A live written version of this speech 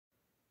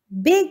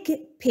Big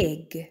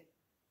pig.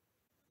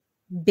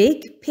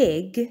 Big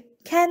pig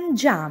can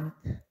jump.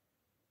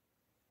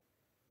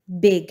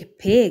 Big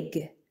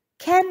pig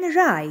can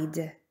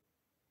ride.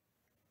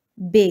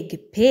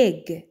 Big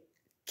pig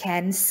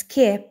can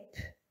skip.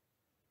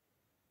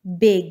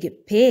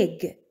 Big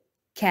pig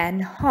can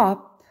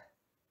hop.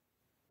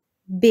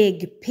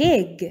 Big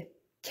pig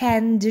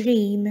can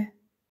dream.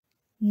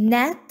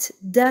 Nat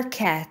the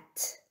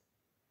cat.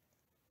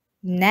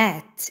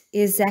 Nat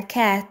is a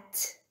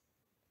cat.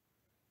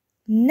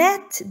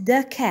 Nat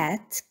the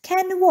cat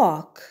can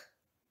walk.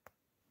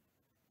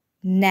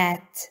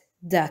 Nat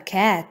the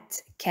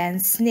cat can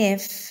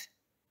sniff.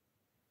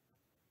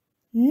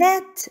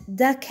 Nat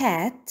the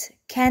cat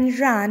can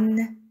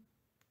run.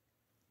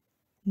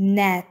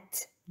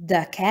 Nat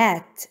the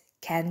cat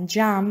can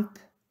jump.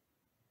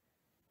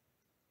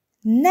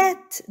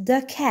 Nat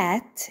the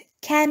cat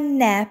can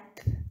nap.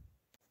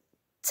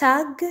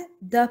 Tug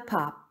the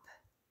pup.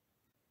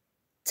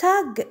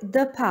 Tug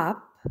the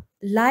pup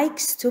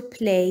likes to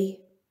play.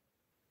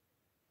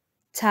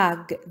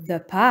 Tug the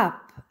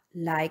pup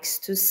likes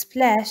to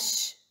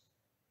splash.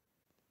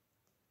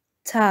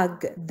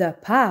 Tug the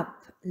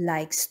pup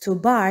likes to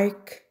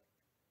bark.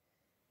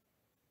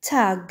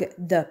 Tug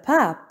the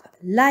pup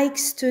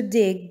likes to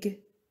dig.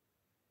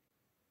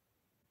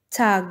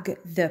 Tug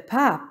the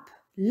pup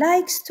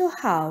likes to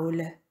howl.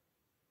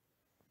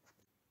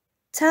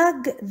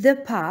 Tug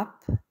the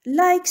pup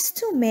likes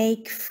to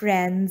make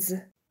friends.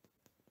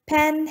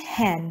 Pen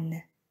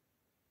hen.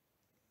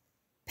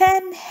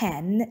 Pen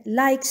hen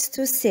likes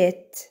to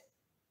sit.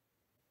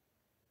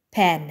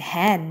 Pen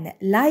hen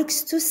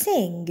likes to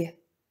sing.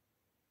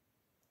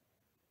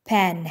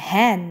 Pen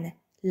hen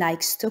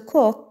likes to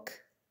cook.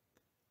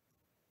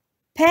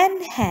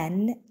 Pen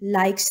hen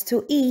likes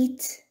to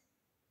eat.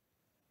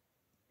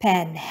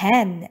 Pen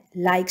hen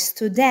likes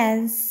to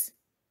dance.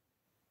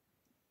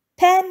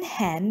 Pen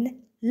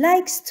hen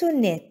likes to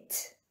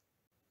knit.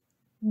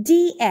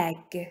 The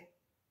egg.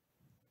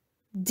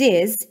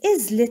 This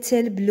is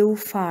Little Blue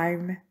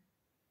Farm.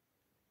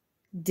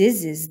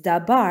 This is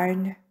the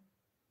barn.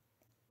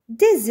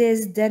 This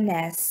is the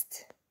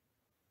nest.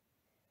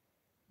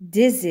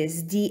 This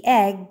is the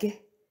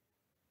egg.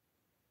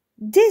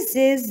 This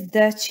is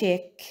the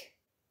chick.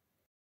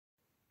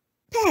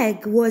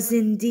 Peg was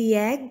in the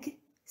egg,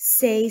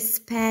 says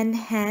Pen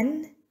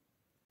hen.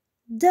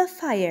 The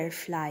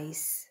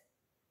fireflies.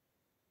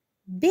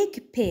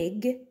 Big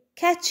pig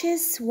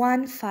catches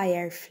one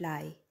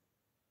firefly.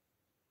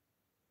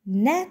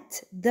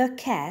 Nat the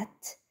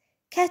cat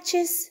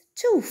catches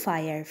two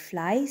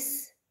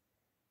fireflies.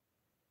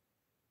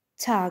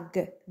 Tug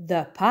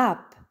the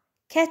pup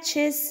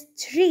catches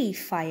three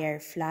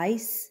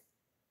fireflies.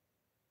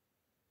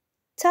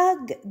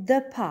 Tug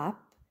the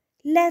pup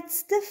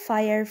lets the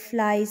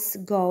fireflies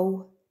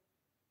go.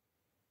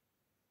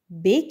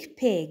 Big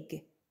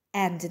pig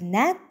and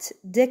Nat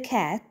the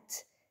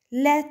cat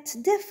let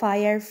the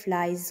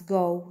fireflies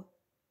go.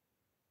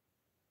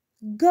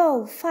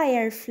 Go,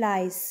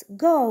 fireflies,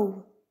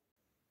 go!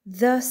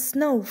 The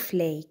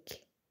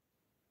snowflake.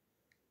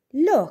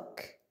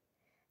 Look,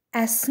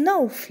 a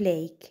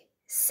snowflake,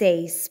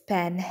 says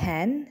Pen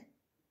hen.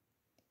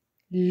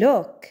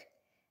 Look,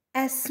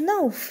 a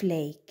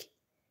snowflake,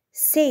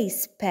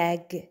 says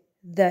Peg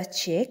the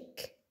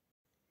chick.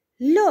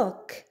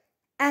 Look,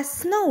 a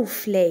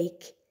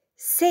snowflake,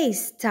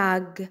 says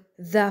Tug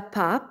the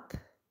pup.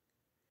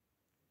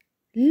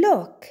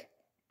 Look,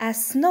 a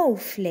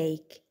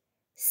snowflake,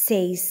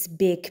 says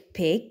Big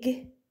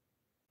pig.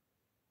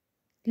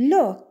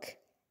 Look,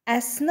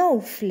 a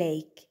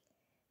snowflake,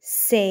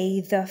 say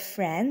the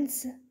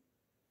friends.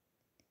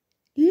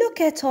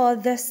 Look at all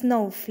the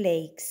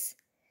snowflakes,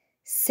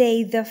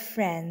 say the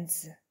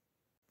friends.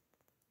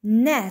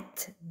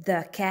 Nat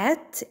the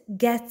cat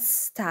gets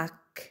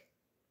stuck.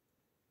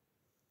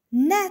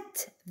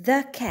 Nat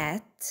the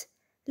cat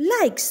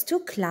likes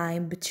to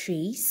climb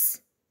trees.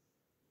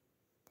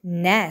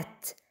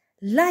 Nat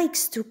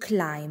likes to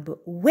climb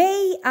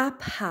way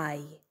up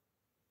high.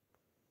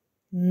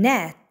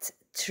 Nat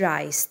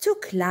tries to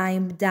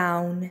climb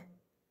down.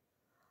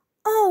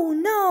 Oh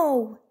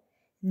no!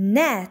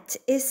 Nat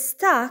is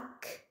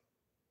stuck.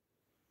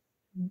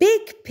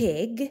 Big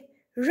pig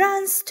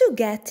runs to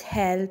get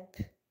help.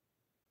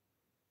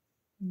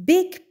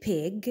 Big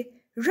pig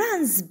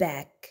runs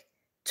back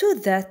to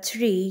the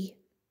tree.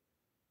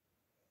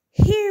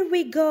 Here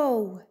we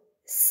go,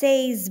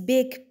 says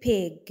Big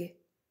pig.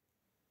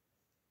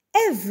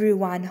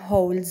 Everyone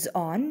holds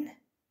on.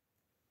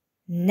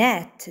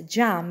 Nat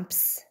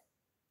jumps.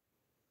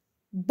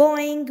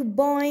 Boing,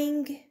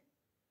 boing.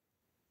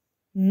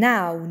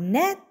 Now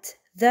Nat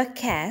the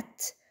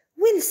cat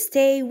will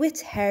stay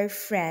with her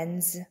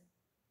friends.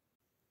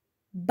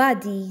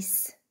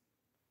 Buddies.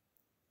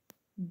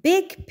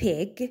 Big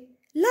pig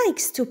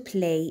likes to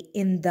play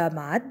in the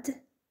mud.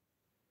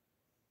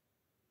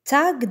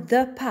 Tug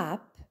the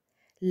pup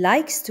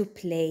likes to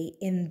play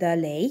in the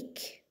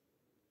lake.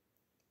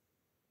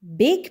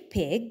 Big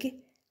pig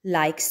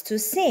likes to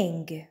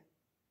sing.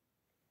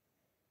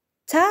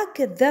 Tug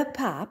the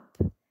pup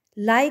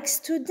likes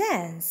to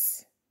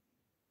dance.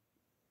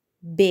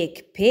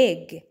 Big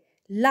Pig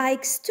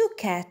likes to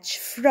catch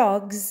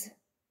frogs.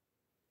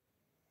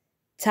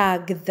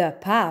 Tug the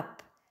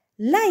Pup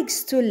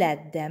likes to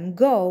let them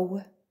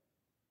go.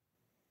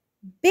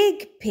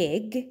 Big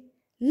Pig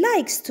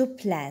likes to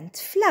plant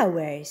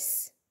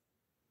flowers.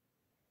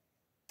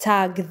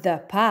 Tug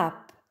the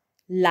Pup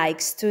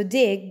likes to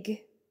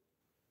dig.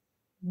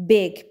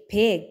 Big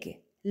Pig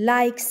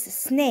likes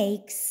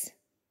snakes.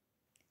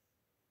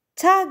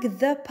 Tug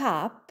the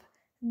Pup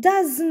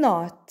does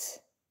not.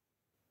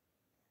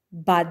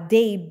 But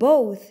they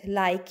both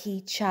like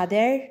each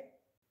other.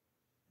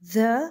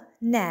 The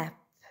nap.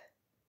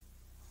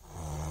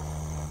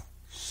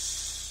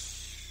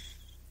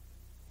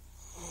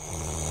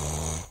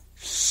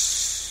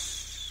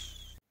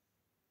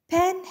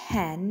 Pen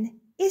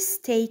Hen is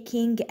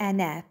taking a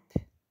nap.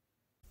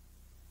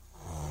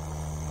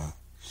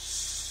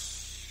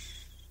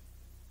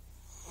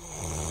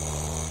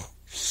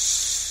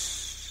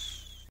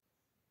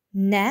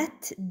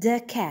 Nat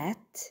the cat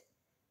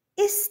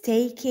is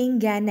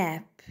taking a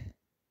nap.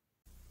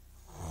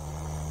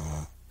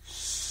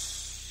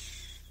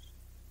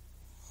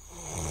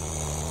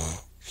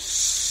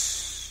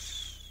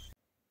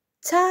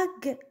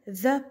 Tug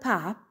the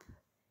Pup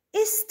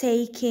is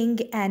taking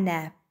a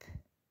nap.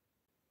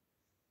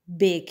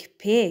 Big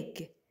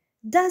Pig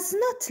does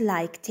not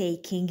like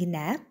taking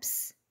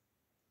naps.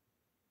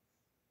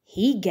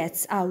 He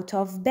gets out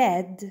of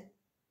bed.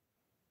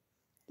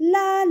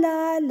 La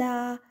la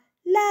la,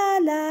 la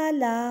la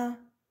la.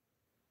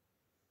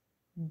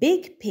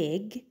 Big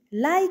Pig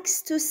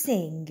likes to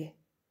sing.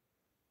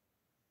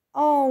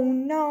 Oh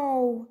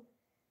no,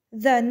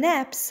 the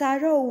naps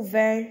are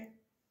over.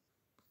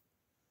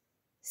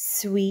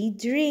 Sweet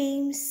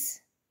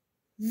dreams.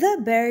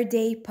 The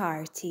birthday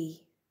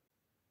party.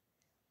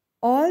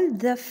 All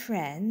the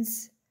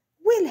friends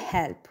will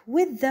help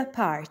with the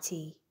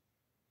party.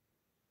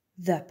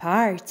 The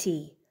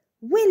party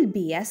will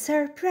be a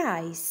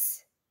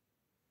surprise.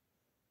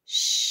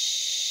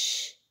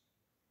 Shh!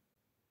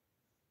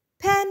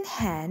 Pen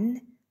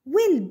Hen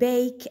will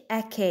bake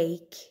a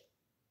cake.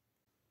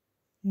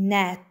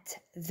 Nat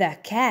the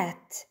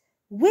cat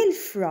will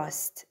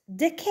frost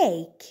the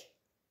cake.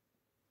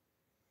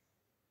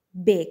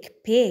 Big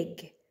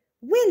Pig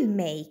will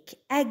make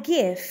a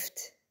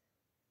gift.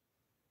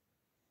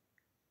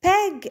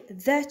 Peg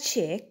the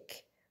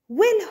chick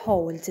will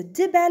hold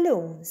the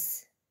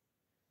balloons.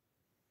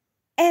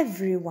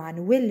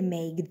 Everyone will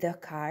make the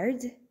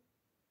card.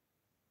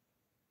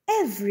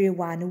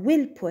 Everyone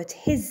will put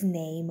his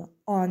name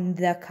on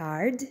the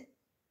card.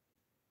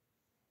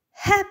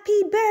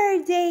 Happy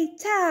birthday,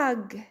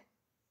 Tug!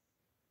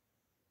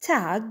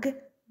 Tug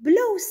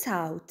blows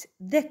out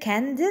the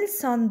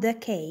candles on the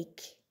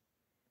cake.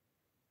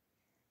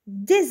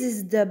 This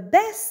is the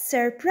best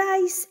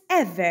surprise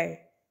ever,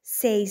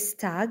 says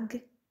Tug.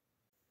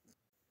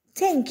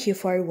 Thank you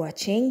for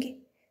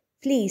watching.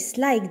 Please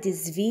like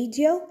this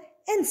video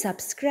and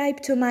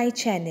subscribe to my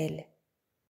channel.